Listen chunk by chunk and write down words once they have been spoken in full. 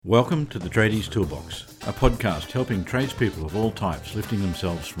Welcome to the Tradies Toolbox, a podcast helping tradespeople of all types lifting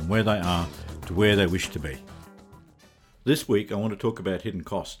themselves from where they are to where they wish to be. This week I want to talk about hidden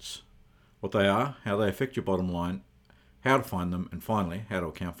costs, what they are, how they affect your bottom line, how to find them, and finally, how to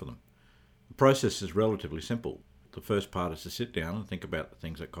account for them. The process is relatively simple. The first part is to sit down and think about the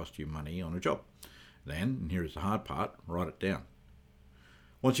things that cost you money on a job. Then, and here is the hard part, write it down.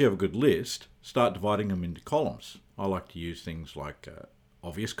 Once you have a good list, start dividing them into columns. I like to use things like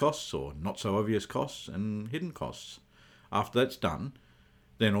obvious costs or not so obvious costs and hidden costs. After that's done,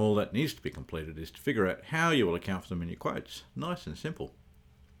 then all that needs to be completed is to figure out how you will account for them in your quotes. Nice and simple.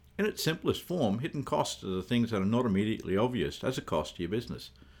 In its simplest form, hidden costs are the things that are not immediately obvious as a cost to your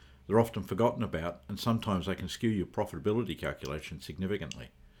business. They're often forgotten about, and sometimes they can skew your profitability calculation significantly.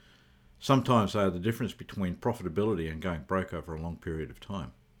 Sometimes they are the difference between profitability and going broke over a long period of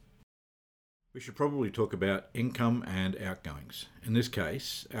time. We should probably talk about income and outgoings. In this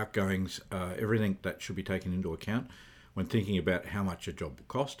case, outgoings are everything that should be taken into account when thinking about how much a job will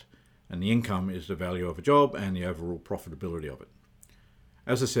cost, and the income is the value of a job and the overall profitability of it.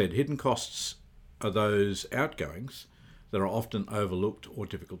 As I said, hidden costs are those outgoings that are often overlooked or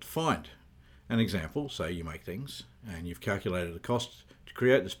difficult to find. An example, say you make things and you've calculated the cost to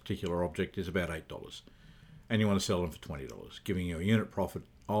create this particular object is about $8 and you want to sell them for $20, giving you a unit profit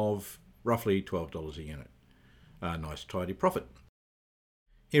of roughly $12 a unit. A nice tidy profit.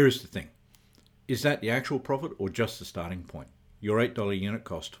 Here is the thing. Is that the actual profit or just the starting point? Your $8 unit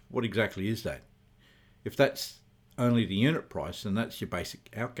cost, what exactly is that? If that's only the unit price, then that's your basic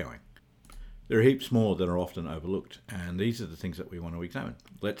outgoing. There are heaps more that are often overlooked, and these are the things that we want to examine.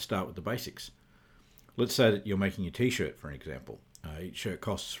 Let's start with the basics. Let's say that you're making a t-shirt, for an example. Each shirt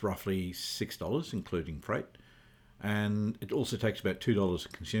costs roughly $6, including freight. And it also takes about $2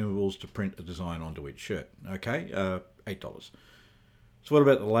 of consumables to print a design onto each shirt. Okay, $8. So what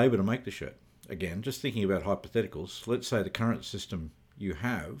about the labour to make the shirt? Again, just thinking about hypotheticals, let's say the current system you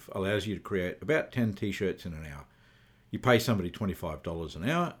have allows you to create about 10 t-shirts in an hour. You pay somebody $25 an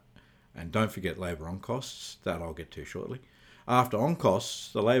hour, and don't forget labour on costs, that I'll get to shortly. After on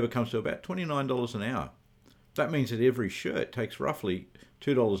costs, the labour comes to about $29 an hour. That means that every shirt takes roughly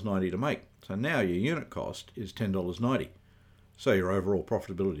 $2.90 to make. So now your unit cost is $10.90. So your overall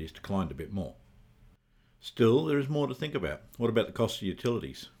profitability has declined a bit more. Still, there is more to think about. What about the cost of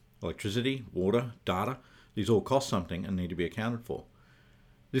utilities? Electricity, water, data, these all cost something and need to be accounted for.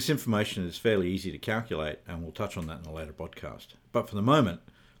 This information is fairly easy to calculate, and we'll touch on that in a later podcast. But for the moment,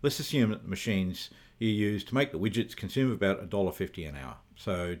 let's assume that the machines you use to make the widgets consume about $1.50 an hour.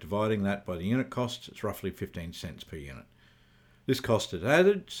 So dividing that by the unit cost, it's roughly 15 cents per unit. This cost is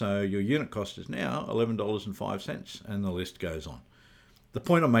added, so your unit cost is now $11.05, and the list goes on. The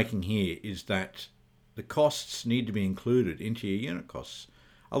point I'm making here is that the costs need to be included into your unit costs.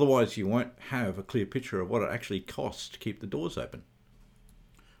 Otherwise, you won't have a clear picture of what it actually costs to keep the doors open.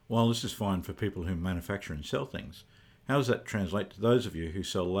 While this is fine for people who manufacture and sell things, how does that translate to those of you who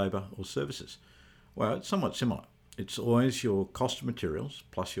sell labour or services? Well, it's somewhat similar. It's always your cost of materials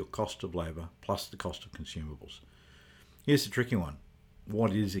plus your cost of labour plus the cost of consumables. Here's the tricky one.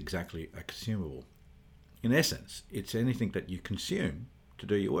 What is exactly a consumable? In essence, it's anything that you consume to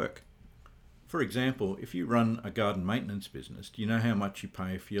do your work. For example, if you run a garden maintenance business, do you know how much you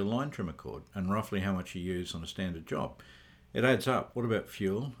pay for your line trimmer cord and roughly how much you use on a standard job? It adds up. What about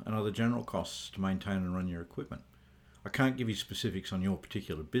fuel and other general costs to maintain and run your equipment? I can't give you specifics on your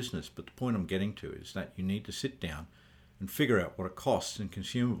particular business, but the point I'm getting to is that you need to sit down and figure out what it costs in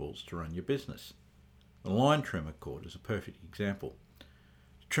consumables to run your business. The line trimmer cord is a perfect example.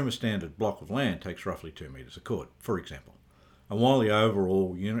 To trim a standard block of land takes roughly 2 meters of cord, for example. And while the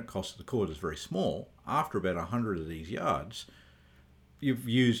overall unit cost of the cord is very small, after about 100 of these yards, you've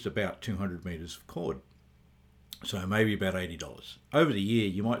used about 200 meters of cord. So maybe about $80. Over the year,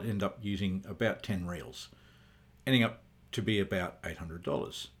 you might end up using about 10 reels, ending up to be about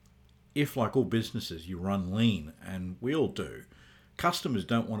 $800. If, like all businesses, you run lean, and we all do, customers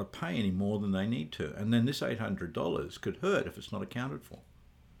don't want to pay any more than they need to, and then this $800 could hurt if it's not accounted for.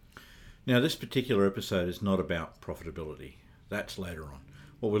 Now, this particular episode is not about profitability. That's later on.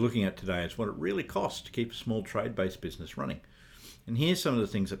 What we're looking at today is what it really costs to keep a small trade-based business running. And here's some of the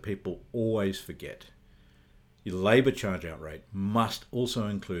things that people always forget. Your labour charge-out rate must also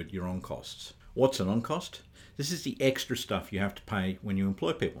include your on-costs. What's an on-cost? This is the extra stuff you have to pay when you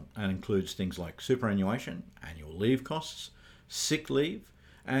employ people, and includes things like superannuation, annual leave costs, sick leave,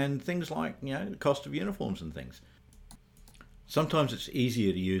 and things like, the cost of uniforms and things. Sometimes it's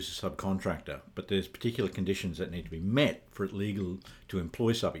easier to use a subcontractor, but there's particular conditions that need to be met for it legal to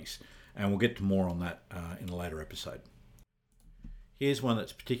employ subbies, and we'll get to more on that in a later episode. Here's one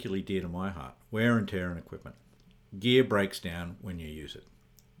that's particularly dear to my heart: wear and tear on equipment. Gear breaks down when you use it.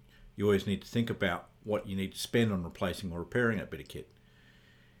 You always need to think about what you need to spend on replacing or repairing that bit of kit.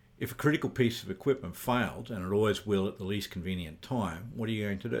 If a critical piece of equipment failed, and it always will at the least convenient time, what are you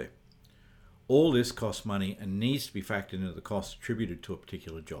going to do? All this costs money and needs to be factored into the costs attributed to a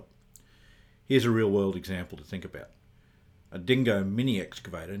particular job. Here's a real-world example to think about. A Dingo mini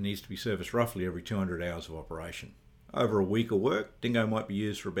excavator needs to be serviced roughly every 200 hours of operation. Over a week of work, Dingo might be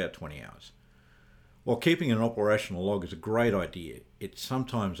used for about 20 hours. While keeping an operational log is a great idea, it's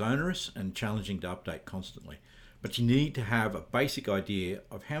sometimes onerous and challenging to update constantly. But you need to have a basic idea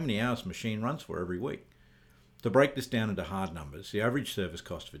of how many hours the machine runs for every week. To break this down into hard numbers, the average service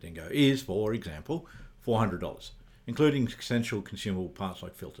cost for Dingo is, for example, $400, including essential consumable parts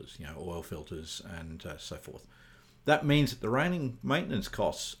like filters, oil filters and so forth. That means that the running maintenance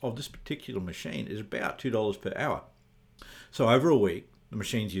costs of this particular machine is about $2 per hour. So over a week, the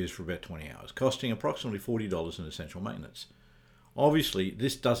machine's used for about 20 hours, costing approximately $40 in essential maintenance. Obviously,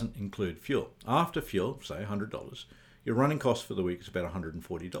 this doesn't include fuel. After fuel, say $100, your running cost for the week is about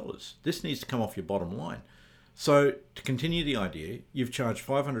 $140. This needs to come off your bottom line. So, to continue the idea, you've charged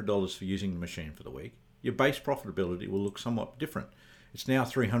 $500 for using the machine for the week. Your base profitability will look somewhat different. It's now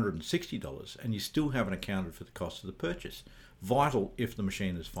 $360, and you still haven't accounted for the cost of the purchase. Vital if the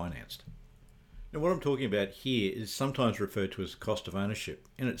machine is financed. Now, what I'm talking about here is sometimes referred to as cost of ownership.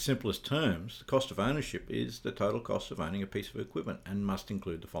 In its simplest terms, the cost of ownership is the total cost of owning a piece of equipment and must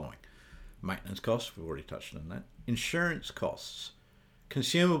include the following: maintenance costs, we've already touched on that, insurance costs,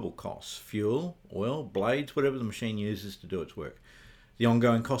 consumable costs, fuel, oil, blades, whatever the machine uses to do its work, the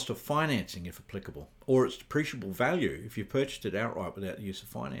ongoing cost of financing if applicable, or its depreciable value if you purchased it outright without the use of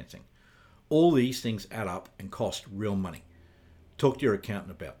financing. All these things add up and cost real money. Talk to your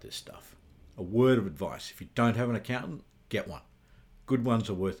accountant about this stuff. A word of advice: if you don't have an accountant, get one. Good ones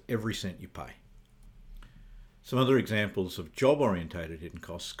are worth every cent you pay. Some other examples of job-orientated hidden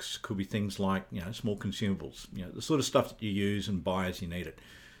costs could be things like, small consumables, the sort of stuff that you use and buy as you need it.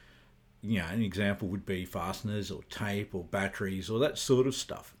 An example would be fasteners or tape or batteries or that sort of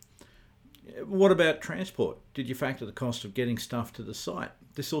stuff. What about transport? Did you factor the cost of getting stuff to the site?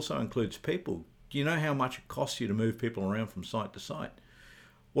 This also includes people. Do you know how much it costs you to move people around from site to site?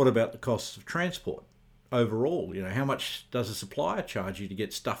 What about the costs of transport overall? How much does a supplier charge you to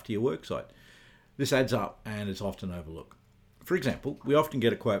get stuff to your worksite? This adds up and is often overlooked. For example, we often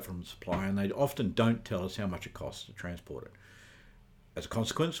get a quote from a supplier and they often don't tell us how much it costs to transport it. As a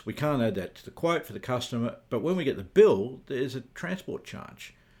consequence, we can't add that to the quote for the customer, but when we get the bill, there's a transport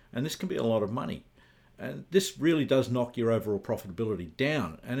charge, and this can be a lot of money. And this really does knock your overall profitability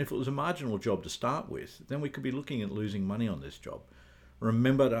down, and if it was a marginal job to start with, then we could be looking at losing money on this job.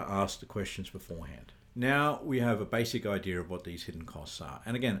 Remember to ask the questions beforehand. Now we have a basic idea of what these hidden costs are.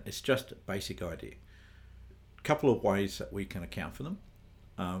 And again, it's just a basic idea. A couple of ways that we can account for them.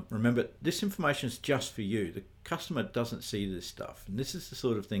 Remember, this information is just for you. The customer doesn't see this stuff. And this is the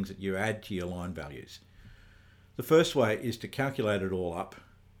sort of things that you add to your line values. The first way is to calculate it all up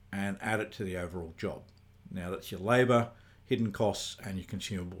and add it to the overall job. Now that's your labour, hidden costs, and your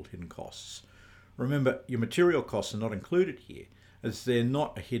consumable hidden costs. Remember, your material costs are not included here, as they're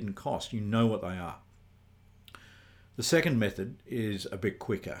not a hidden cost. You know what they are. The second method is a bit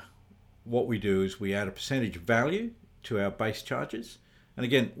quicker. What we do is we add a percentage value to our base charges. And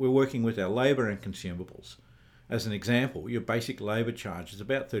again, we're working with our labour and consumables. As an example, your basic labour charge is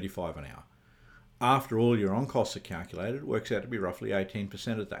about $35 an hour. After all your on-costs are calculated, it works out to be roughly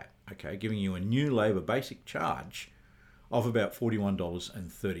 18% of that, giving you a new labour basic charge of about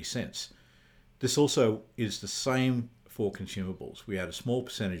 $41.30. This also is the same for consumables. We add a small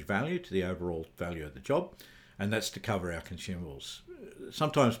percentage value to the overall value of the job, and that's to cover our consumables.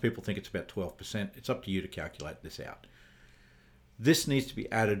 Sometimes people think it's about 12%. It's up to you to calculate this out. This needs to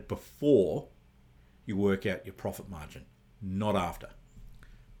be added before you work out your profit margin, not after.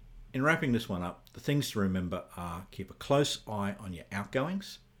 In wrapping this one up, the things to remember are: keep a close eye on your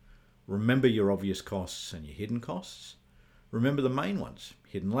outgoings, remember your obvious costs and your hidden costs, remember the main ones: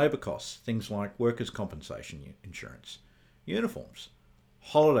 hidden labour costs, things like workers' compensation insurance, uniforms,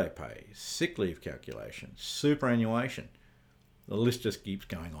 holiday pay, sick leave calculations, superannuation. The list just keeps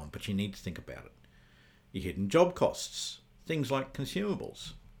going on, but you need to think about it. Your hidden job costs, things like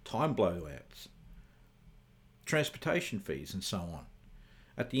consumables, time blowouts, transportation fees, and so on.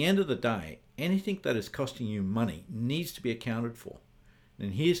 At the end of the day, anything that is costing you money needs to be accounted for.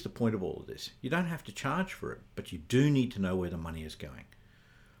 And here's the point of all of this. You don't have to charge for it, but you do need to know where the money is going.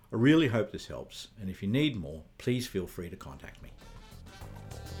 I really hope this helps, and if you need more, please feel free to contact me.